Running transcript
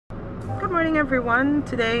Good morning everyone.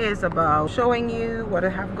 Today is about showing you what I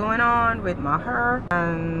have going on with my hair,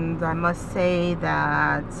 and I must say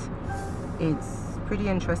that it's pretty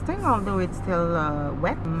interesting, although it's still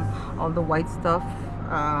wet. All the white stuff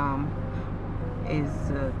is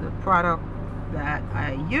the product that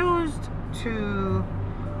I used to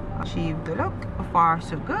achieve the look. So far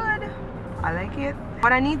so good. I like it.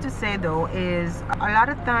 What I need to say though is a lot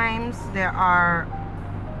of times there are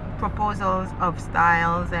proposals of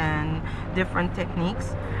styles and different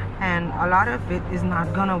techniques, and a lot of it is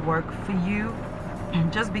not gonna work for you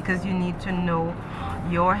just because you need to know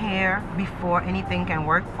your hair before anything can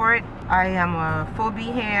work for it. I am a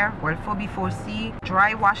 4B hair, well 4B 4C.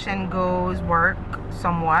 Dry wash and goes work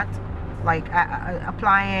somewhat, like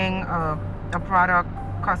applying a product,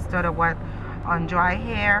 custard or what, on dry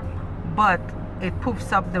hair, but it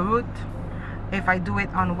poofs up the root. If I do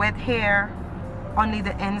it on wet hair, only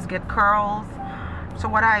the ends get curls. So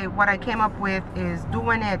what I came up with is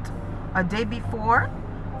doing it a day before.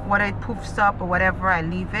 What it poofs up or whatever, I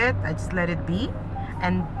leave it, I just let it be.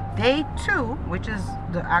 And day 2, which is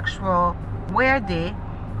the actual wear day,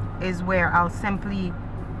 is where I'll simply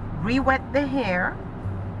re-wet the hair.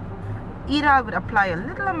 Either I would apply a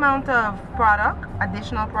little amount of product,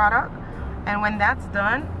 additional product, and when that's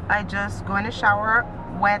done, I just go in the shower,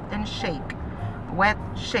 wet and shake. Wet,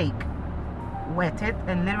 shake. Wet it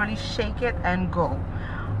and literally shake it and go.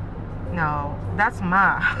 No, that's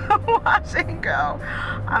my wash and go.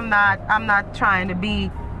 I'm not trying to be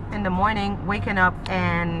in the morning waking up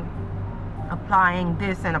and applying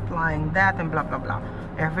this and applying that and blah blah blah.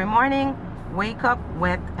 Every morning, wake up,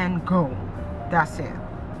 wet and go. That's it.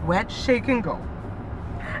 Wet, shake and go.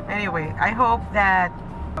 Anyway, I hope that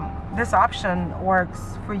this option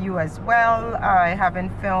works for you as well. I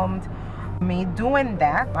haven't filmed me doing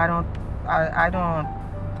that.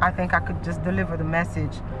 I think I could just deliver the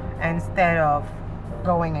message instead of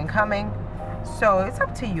going and coming. So it's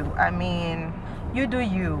up to you. I mean, you do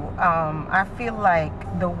you. I feel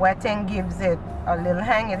like the wetting gives it a little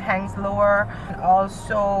hang. It hangs lower. And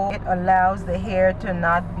also, it allows the hair to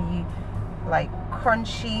not be like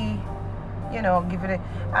crunchy. You know, give it a,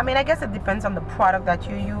 I mean, I guess it depends on the product that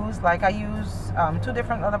you use. Like I use 2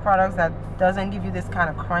 different other products that doesn't give you this kind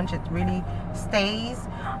of crunch. It really stays,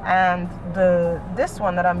 and this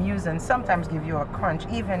one that I'm using sometimes give you a crunch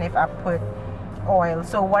even if I put oil.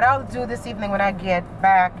 So what I'll do this evening when I get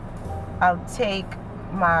back, I'll take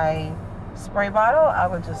my spray bottle, I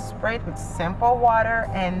will just spray it with simple water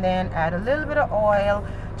and then add a little bit of oil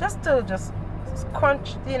just to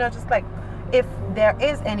crunch, you know, just like if there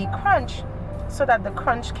is any crunch, so that the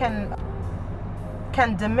crunch can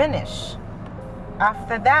diminish.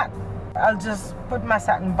 After that, I'll just put my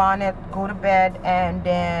satin bonnet, go to bed, and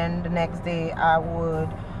then the next day I would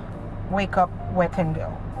wake up wet and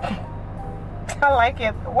go. I like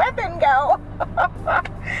it, wet and go.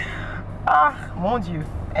 Ah, mon Dieu.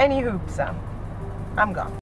 Any hoops, I'm gone.